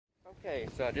Okay,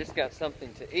 so I just got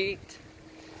something to eat.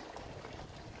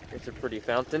 It's a pretty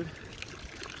fountain.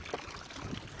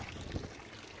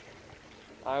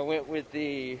 I went with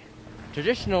the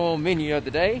traditional menu of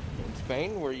the day in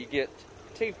Spain, where you get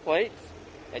 2 plates,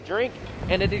 a drink,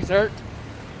 and a dessert,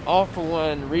 all for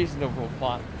one reasonable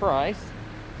price.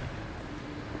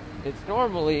 It's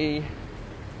normally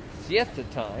siesta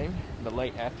time, the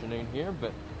late afternoon here,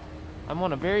 but I'm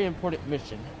on a very important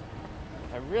mission.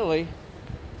 I really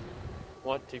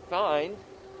want to find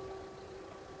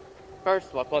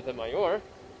first La Plaza Mayor.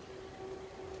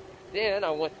 Then I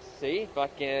want to see if I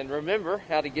can remember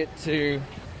how to get to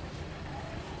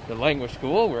the language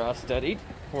school where I studied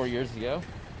 4 years ago,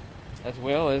 as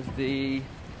well as the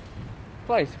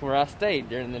place where I stayed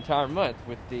during the entire month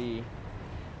with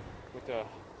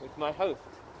my host.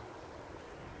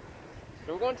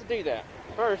 So we're going to do that.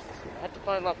 First, I have to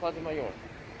find La Plaza Mayor.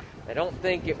 I don't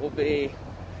think it will be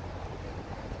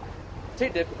too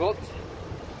difficult.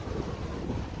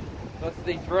 Most of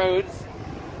these roads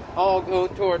all go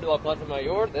toward La Plaza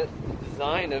Mayor, the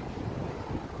design of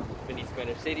many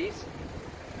Spanish cities.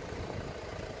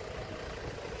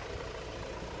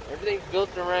 Everything's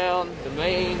built around the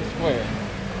main square.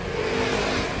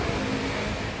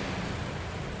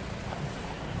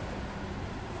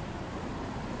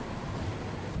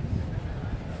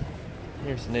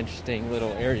 Here's an interesting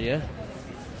little area.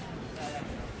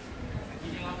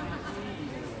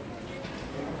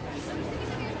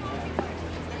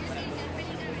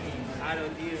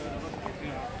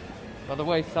 By the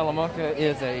way, Salamanca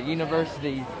is a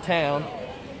university town,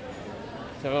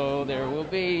 so there will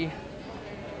be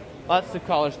lots of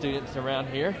college students around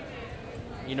here.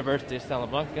 University of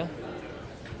Salamanca.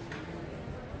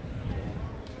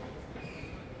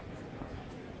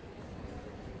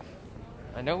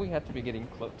 I know we have to be getting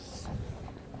close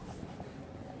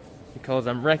because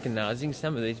I'm recognizing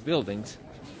some of these buildings.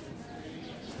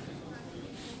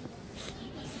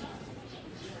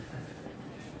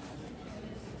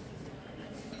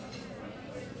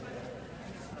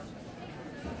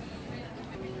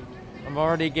 I'm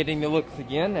already getting the looks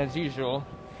again, as usual.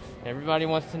 Everybody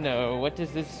wants to know, what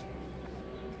is this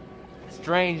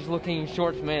strange looking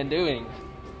short man doing?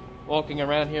 Walking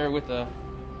around here with a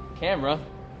camera,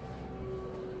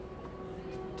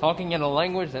 talking in a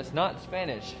language that's not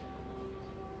Spanish.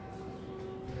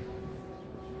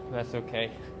 That's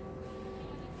okay.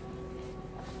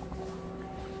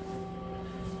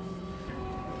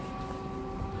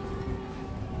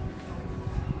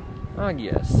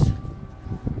 Yes.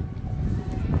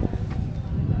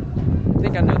 I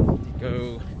think I know to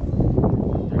go.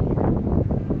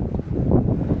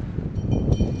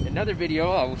 In another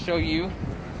video, I will show you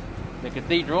the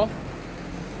cathedral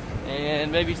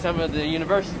and maybe some of the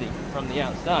university from the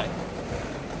outside.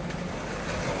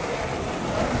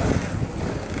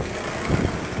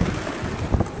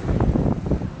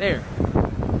 There.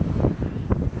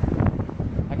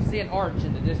 I can see an arch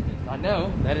in the distance. I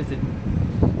know that is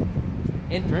an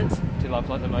entrance to La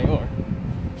Plaza Mayor.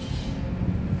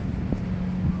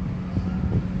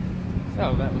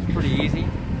 So that was pretty easy.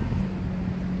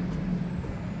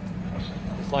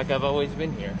 Just like I've always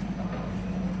been here.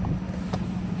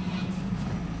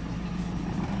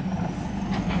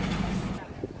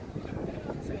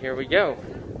 So here we go.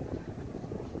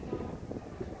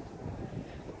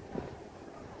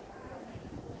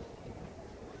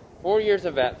 Four years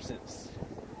of absence.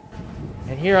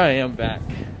 And here I am back.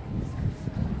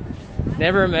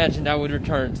 Never imagined I would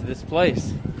return to this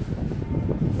place.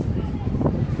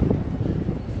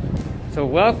 So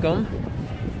welcome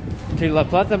to La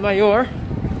Plaza Mayor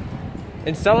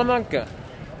in Salamanca.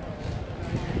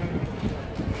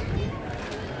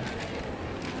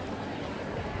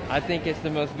 I think it's the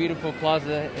most beautiful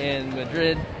plaza in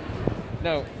Madrid.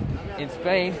 No, in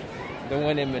Spain. The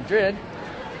one in Madrid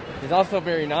is also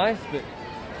very nice, but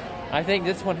I think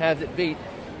this one has it beat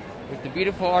with the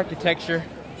beautiful architecture,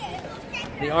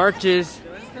 the arches,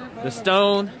 the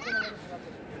stone,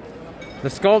 the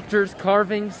sculptures,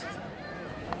 carvings.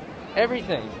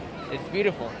 Everything is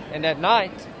beautiful, and at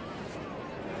night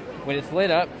when it's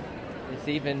lit up, it's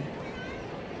even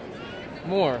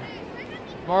more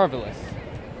marvelous,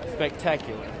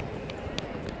 spectacular.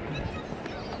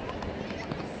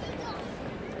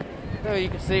 So you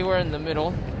can see we're in the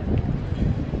middle,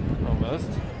 almost.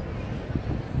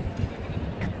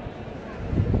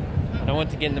 I don't want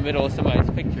to get in the middle of somebody's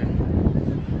picture,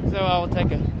 so I will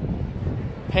take a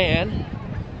pan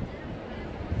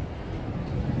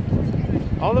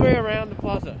all the way around the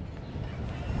plaza.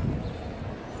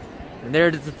 And there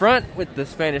it is, the front with the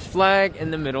Spanish flag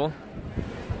in the middle.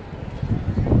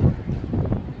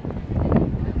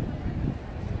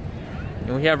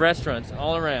 And we have restaurants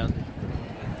all around.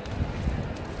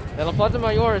 Now, La Plaza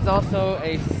Mayor is also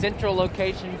a central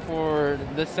location for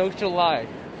the social life.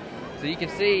 So you can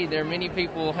see there are many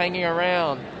people hanging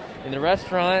around in the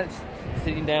restaurants,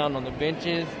 sitting down on the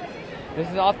benches. This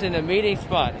is often a meeting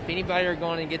spot. If anybody are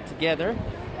going to get together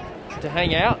to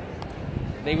hang out,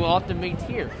 they will often meet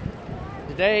here.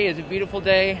 Today is a beautiful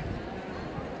day,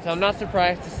 so I'm not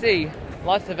surprised to see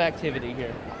lots of activity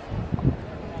here.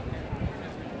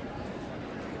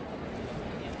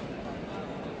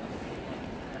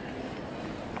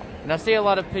 And I see a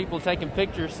lot of people taking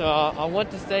pictures, so I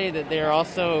want to say that there are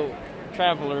also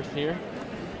travelers here.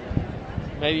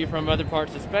 Maybe from other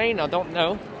parts of Spain, I don't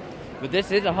know. But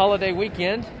this is a holiday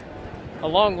weekend, a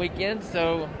long weekend,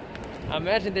 so I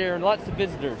imagine there are lots of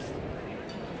visitors.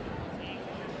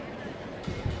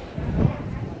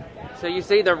 So you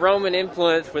see the Roman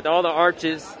influence with all the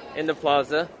arches in the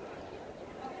plaza.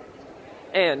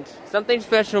 And something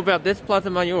special about this Plaza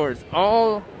Mayor is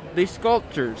all these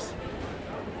sculptures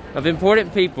of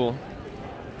important people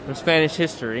from Spanish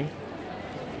history,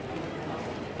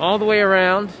 all the way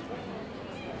around,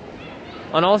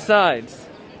 on all sides.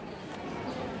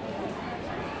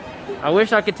 I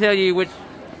wish I could tell you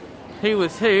who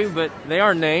was who, but they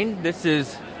are named. This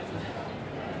is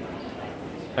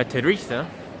a Teresa.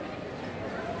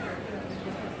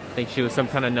 I think she was some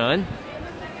kind of nun.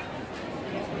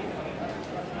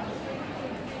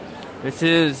 This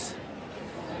is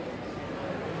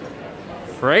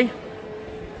Frey.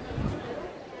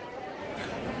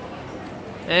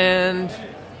 And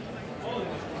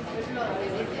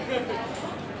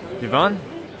Yvonne.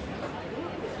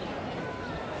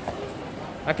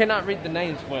 I cannot read the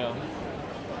names well.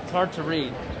 It's hard to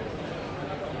read.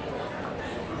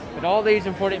 But all these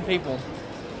important people,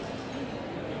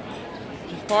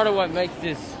 which is part of what makes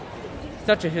this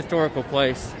such a historical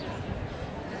place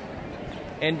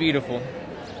and beautiful.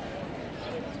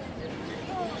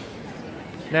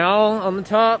 Now on the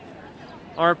top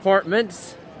are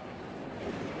apartments.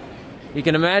 You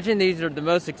can imagine these are the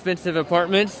most expensive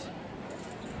apartments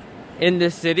in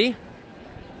this city,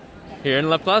 here in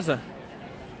La Plaza.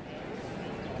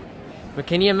 But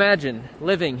can you imagine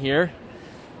living here,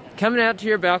 coming out to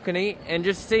your balcony and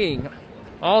just seeing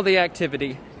all the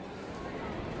activity,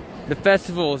 the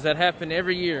festivals that happen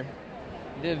every year,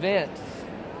 the events,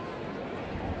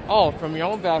 all from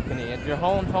your own balcony at your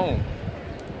own home.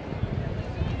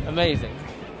 Amazing.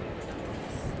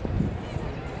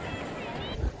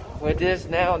 Well, it is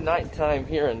now nighttime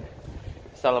here in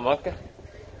Salamanca,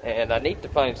 and I need to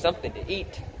find something to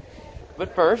eat.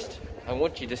 But first, I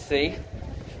want you to see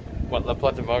what La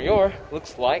Plaza Mayor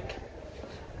looks like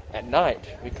at night,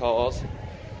 because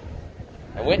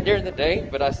I went during the day,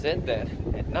 but I said that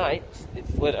at night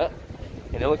it's lit up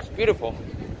and it looks beautiful.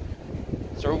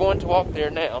 So we're going to walk there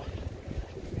now,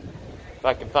 if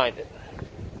I can find it.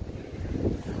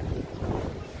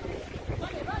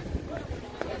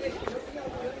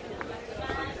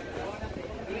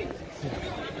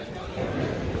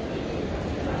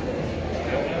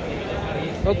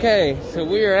 Okay, so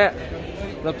we are at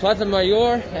La Plaza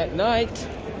Mayor at night.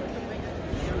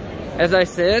 As I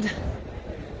said,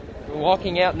 we're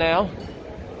walking out now.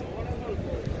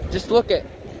 Just look at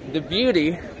the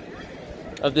beauty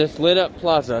of this lit up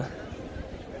plaza.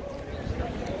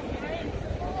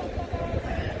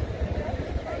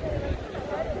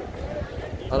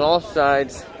 On all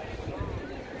sides.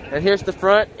 And here's the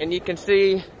front, and you can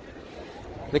see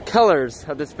the colors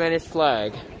of the Spanish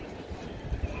flag.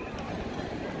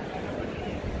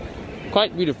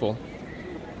 Quite beautiful.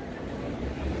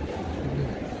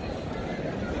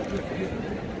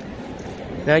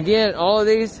 Now again, all of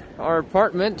these are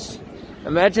apartments.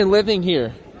 Imagine living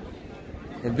here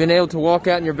and being able to walk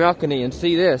out in your balcony and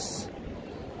see this.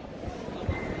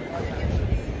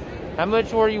 How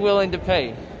much were you willing to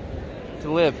pay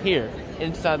to live here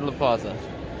inside La Plaza?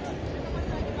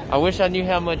 I wish I knew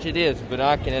how much it is, but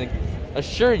I can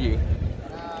assure you,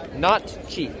 not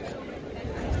cheap.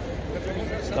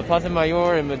 La Plaza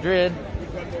Mayor in Madrid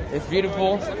is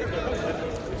beautiful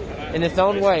in its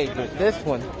own way, but this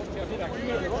one,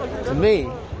 to me,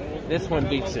 this one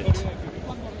beats it.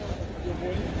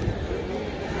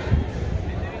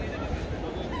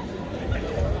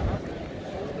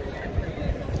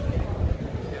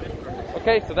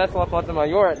 Okay, so that's La Plaza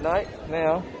Mayor at night.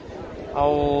 Now, I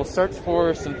will search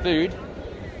for some food,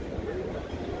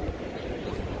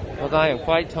 because I am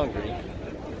quite hungry.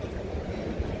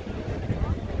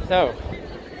 So,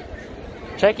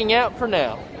 checking out for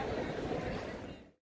now.